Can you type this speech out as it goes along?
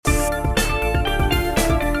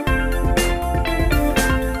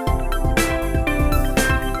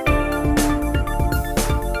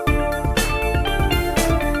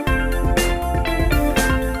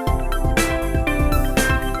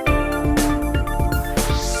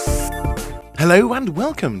Hello and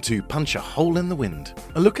welcome to Punch a Hole in the Wind,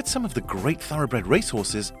 a look at some of the great thoroughbred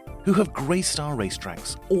racehorses who have graced our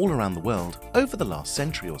racetracks all around the world over the last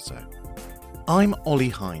century or so. I'm Ollie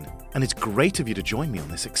Hine, and it's great of you to join me on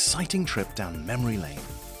this exciting trip down memory lane.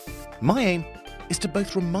 My aim is to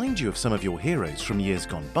both remind you of some of your heroes from years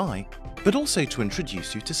gone by, but also to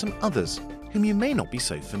introduce you to some others whom you may not be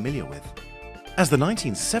so familiar with. As the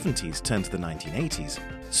 1970s turned to the 1980s,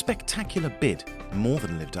 Spectacular Bid more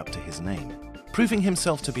than lived up to his name, proving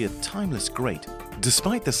himself to be a timeless great,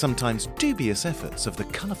 despite the sometimes dubious efforts of the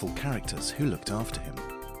colourful characters who looked after him.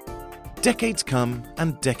 Decades come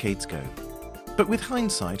and decades go, but with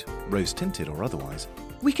hindsight, rose-tinted or otherwise,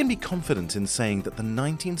 we can be confident in saying that the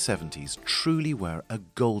 1970s truly were a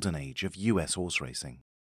golden age of US horse racing,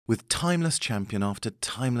 with timeless champion after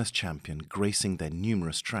timeless champion gracing their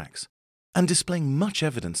numerous tracks, and displaying much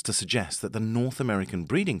evidence to suggest that the North American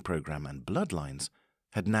breeding program and bloodlines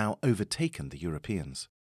had now overtaken the Europeans.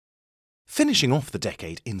 Finishing off the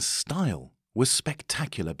decade in style was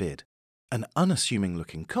Spectacular Bid, an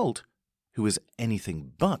unassuming-looking colt who was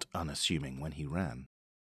anything but unassuming when he ran.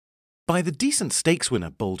 By the decent stakes winner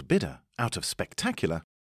Bold Bidder out of Spectacular,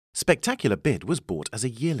 Spectacular Bid was bought as a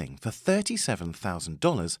yearling for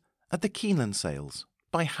 $37,000 at the Keeneland sales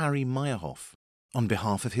by Harry Meyerhoff on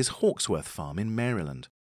behalf of his Hawksworth farm in Maryland,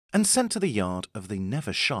 and sent to the yard of the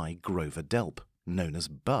never-shy Grover Delp, known as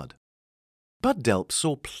Bud. Bud Delp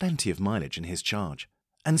saw plenty of mileage in his charge,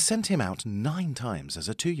 and sent him out 9 times as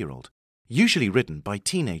a 2-year-old, usually ridden by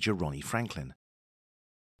teenager Ronnie Franklin.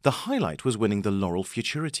 The highlight was winning the Laurel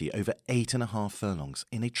Futurity over 8.5 furlongs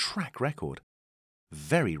in a track record,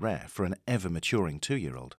 very rare for an ever-maturing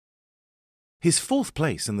 2-year-old. His 4th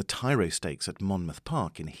place in the Tyro Stakes at Monmouth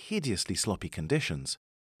Park in hideously sloppy conditions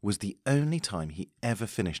was the only time he ever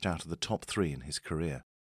finished out of the top 3 in his career,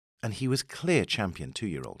 and he was clear champion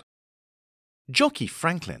 2-year-old. Jockey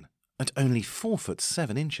Franklin, at only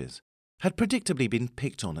 4'7", had predictably been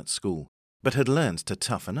picked on at school, but had learned to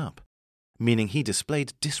toughen up, meaning he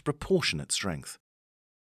displayed disproportionate strength.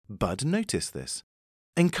 Bud noticed this,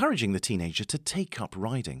 encouraging the teenager to take up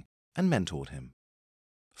riding, and mentored him.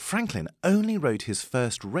 Franklin only rode his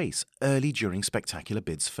first race early during Spectacular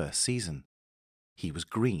Bid's first season. He was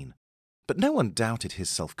green, but no one doubted his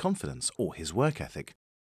self-confidence or his work ethic,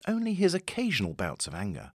 only his occasional bouts of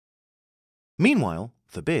anger. Meanwhile,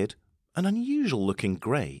 the Bid, an unusual-looking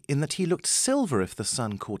grey in that he looked silver if the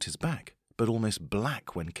sun caught his back, but almost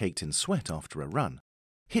black when caked in sweat after a run,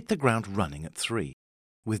 hit the ground running at 3,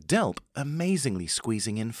 with Delp amazingly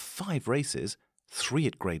squeezing in 5 races, 3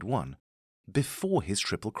 at Grade 1, before his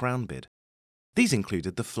Triple Crown bid. These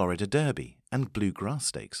included the Florida Derby and Bluegrass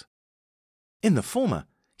Stakes. In the former,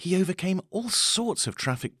 he overcame all sorts of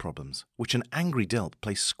traffic problems, which an angry Delp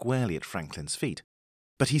placed squarely at Franklin's feet,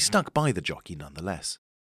 but he stuck by the jockey nonetheless.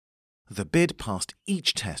 The Bid passed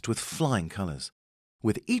each test with flying colours,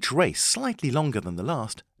 with each race slightly longer than the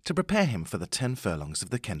last to prepare him for the 10 furlongs of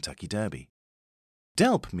the Kentucky Derby.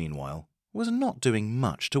 Delp, meanwhile, was not doing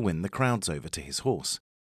much to win the crowds over to his horse,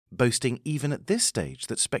 boasting even at this stage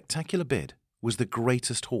that Spectacular Bid was the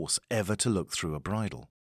greatest horse ever to look through a bridle.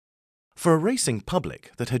 For a racing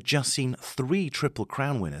public that had just seen 3 Triple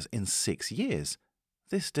Crown winners in 6 years,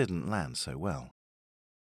 this didn't land so well.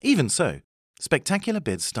 Even so, Spectacular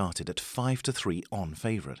Bid started at 5-3 on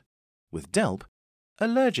favourite, with Delp,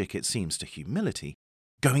 allergic it seems to humility,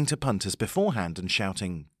 going to punters beforehand and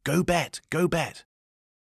shouting, "Go bet, go bet!"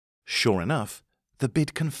 Sure enough, the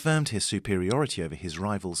Bid confirmed his superiority over his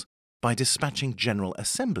rivals by dispatching General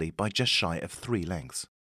Assembly by just shy of 3 lengths.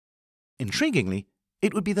 Intriguingly,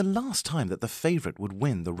 it would be the last time that the favourite would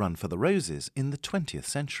win the Run for the Roses in the 20th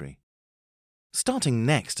century. Starting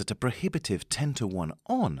next at a prohibitive 10-1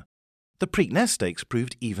 on, the Preakness Stakes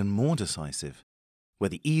proved even more decisive, where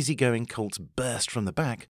the easygoing colts burst from the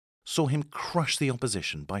back saw him crush the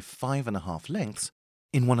opposition by 5.5 lengths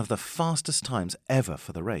in one of the fastest times ever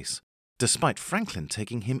for the race, despite Franklin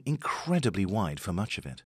taking him incredibly wide for much of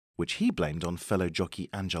it, which he blamed on fellow jockey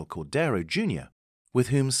Angel Cordero Jr., with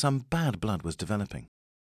whom some bad blood was developing.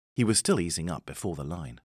 He was still easing up before the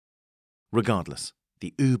line. Regardless,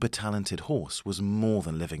 the uber-talented horse was more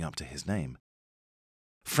than living up to his name.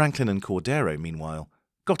 Franklin and Cordero, meanwhile,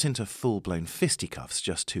 got into full-blown fisticuffs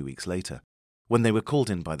just 2 weeks later, when they were called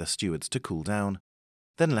in by the stewards to cool down,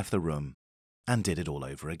 then left the room, and did it all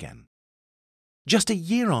over again. Just a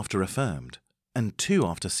year after Affirmed, and 2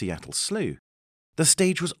 after Seattle Slew, the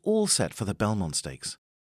stage was all set for the Belmont Stakes,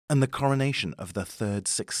 and the coronation of the 3rd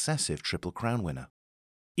successive Triple Crown winner.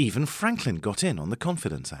 Even Franklin got in on the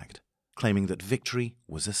Confidence Act, claiming that victory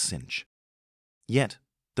was a cinch. Yet,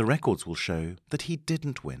 the records will show that he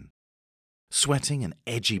didn't win. sweating and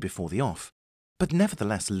edgy before the off, but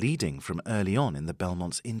nevertheless leading from early on in the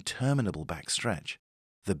Belmont's interminable backstretch.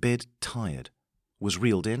 The bid tired, was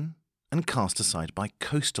reeled in and cast aside by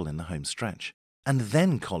Coastal in the home stretch, and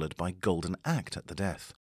then collared by Golden Act at the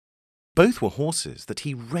death. Both were horses that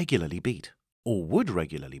he regularly beat, or would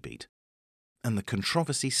regularly beat, and the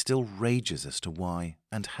controversy still rages as to why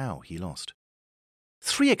and how he lost.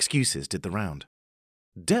 3 excuses did the round.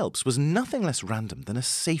 Delp's was nothing less random than a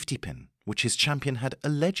safety pin which his champion had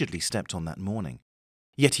allegedly stepped on that morning,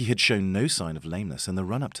 yet he had shown no sign of lameness in the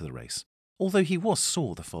run-up to the race, although he was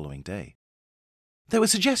sore the following day. There were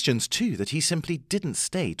suggestions, too, that he simply didn't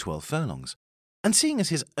stay 12 furlongs, and seeing as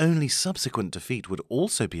his only subsequent defeat would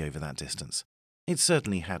also be over that distance, it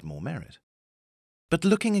certainly had more merit. But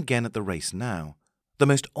looking again at the race now, the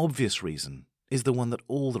most obvious reason is the one that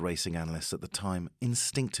all the racing analysts at the time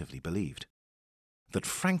instinctively believed. That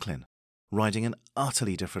Franklin, riding an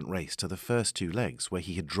utterly different race to the first 2 legs where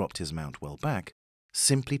he had dropped his mount well back,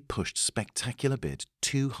 simply pushed Spectacular Bid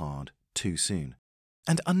too hard too soon,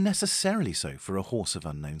 and unnecessarily so for a horse of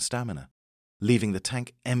unknown stamina, leaving the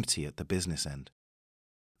tank empty at the business end.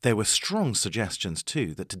 There were strong suggestions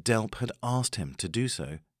too that Delp had asked him to do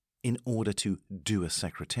so in order to do a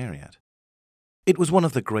secretariat. It was one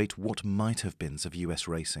of the great what-might-have-beens of US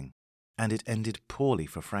racing, and it ended poorly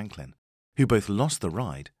for Franklin, who both lost the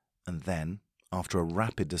ride and then, after a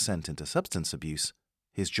rapid descent into substance abuse,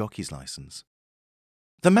 his jockey's license.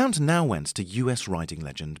 The mount now went to US riding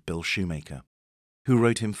legend Bill Shoemaker, who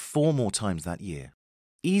rode him 4 more times that year,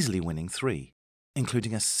 easily winning 3,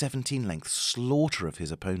 including a 17-length slaughter of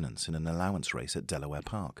his opponents in an allowance race at Delaware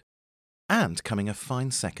Park, and coming a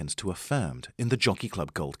fine second to Affirmed in the Jockey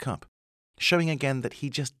Club Gold Cup, showing again that he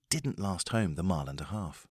just didn't last home the 1.5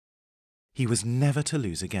 miles. He was never to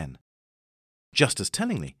lose again. Just as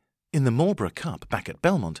tellingly, in the Marlborough Cup back at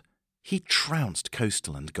Belmont, he trounced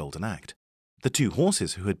Coastal and Golden Act, the 2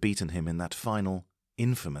 horses who had beaten him in that final,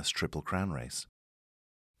 infamous Triple Crown race.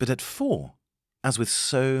 But at 4, as with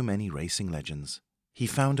so many racing legends, he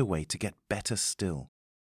found a way to get better still,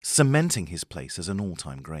 cementing his place as an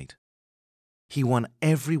all-time great. He won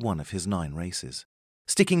every one of his 9 races,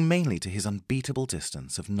 sticking mainly to his unbeatable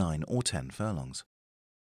distance of 9 or 10 furlongs.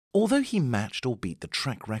 Although he matched or beat the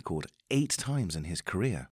track record 8 times in his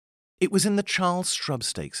career, it was in the Charles Strub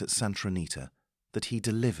Stakes at Santa Anita that he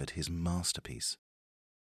delivered his masterpiece.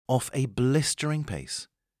 Off a blistering pace,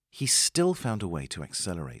 he still found a way to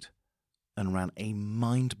accelerate and ran a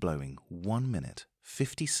mind-blowing 1 minute,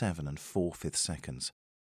 57 4/5 seconds,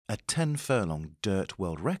 a 10-furlong dirt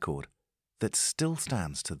world record that still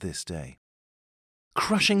stands to this day.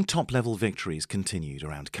 Crushing top-level victories continued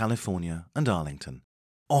around California and Arlington,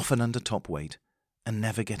 often under top weight and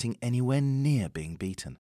never getting anywhere near being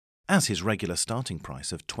beaten, as his regular starting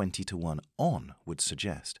price of 20-1 on would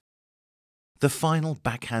suggest. The final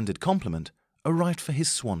backhanded compliment arrived for his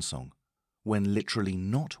swan song, when literally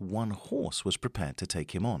not one horse was prepared to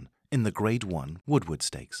take him on in the Grade 1 Woodward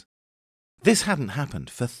Stakes. This hadn't happened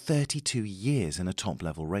for 32 years in a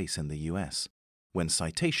top-level race in the US, when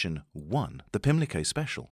Citation won the Pimlico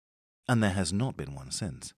Special, and there has not been one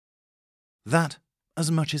since. That, as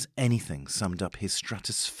much as anything, summed up his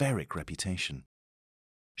stratospheric reputation.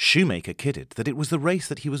 Shoemaker kidded that it was the race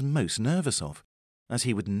that he was most nervous of, as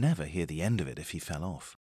he would never hear the end of it if he fell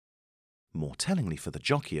off. More tellingly for the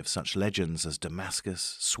jockey of such legends as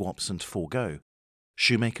Damascus, Swaps and Forgo,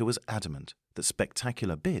 Shoemaker was adamant that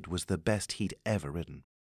Spectacular Bid was the best he'd ever ridden.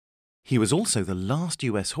 He was also the last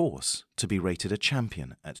US horse to be rated a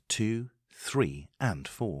champion at 2, 3 and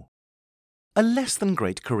 4. A less than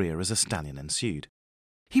great career as a stallion ensued.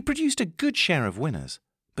 He produced a good share of winners,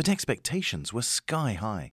 but expectations were sky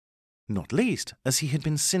high, not least as he had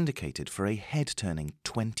been syndicated for a head-turning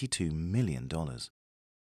 $22 million.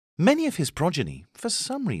 Many of his progeny, for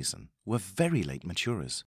some reason, were very late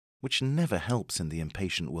maturers, which never helps in the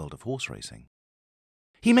impatient world of horse racing.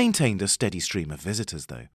 He maintained a steady stream of visitors,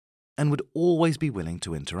 though, and would always be willing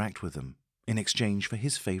to interact with them in exchange for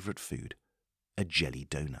his favourite food, a jelly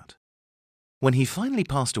donut. When he finally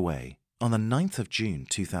passed away on the 9th of June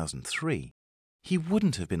 2003, he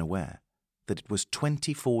wouldn't have been aware that it was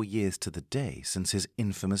 24 years to the day since his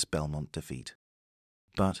infamous Belmont defeat.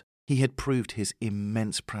 But he had proved his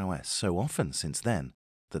immense prowess so often since then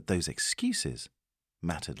that those excuses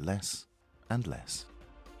mattered less and less.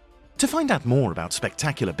 To find out more about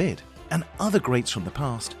Spectacular Bid and other greats from the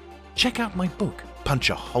past, check out my book, Punch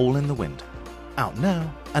a Hole in the Wind, out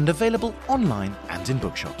now and available online and in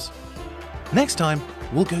bookshops. Next time,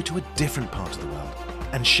 we'll go to a different part of the world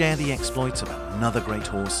and share the exploits of another great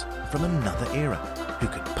horse from another era who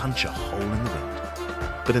could punch a hole in the wind.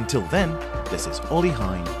 But until then, this is Ollie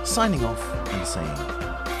Hine signing off and saying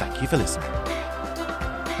thank you for listening.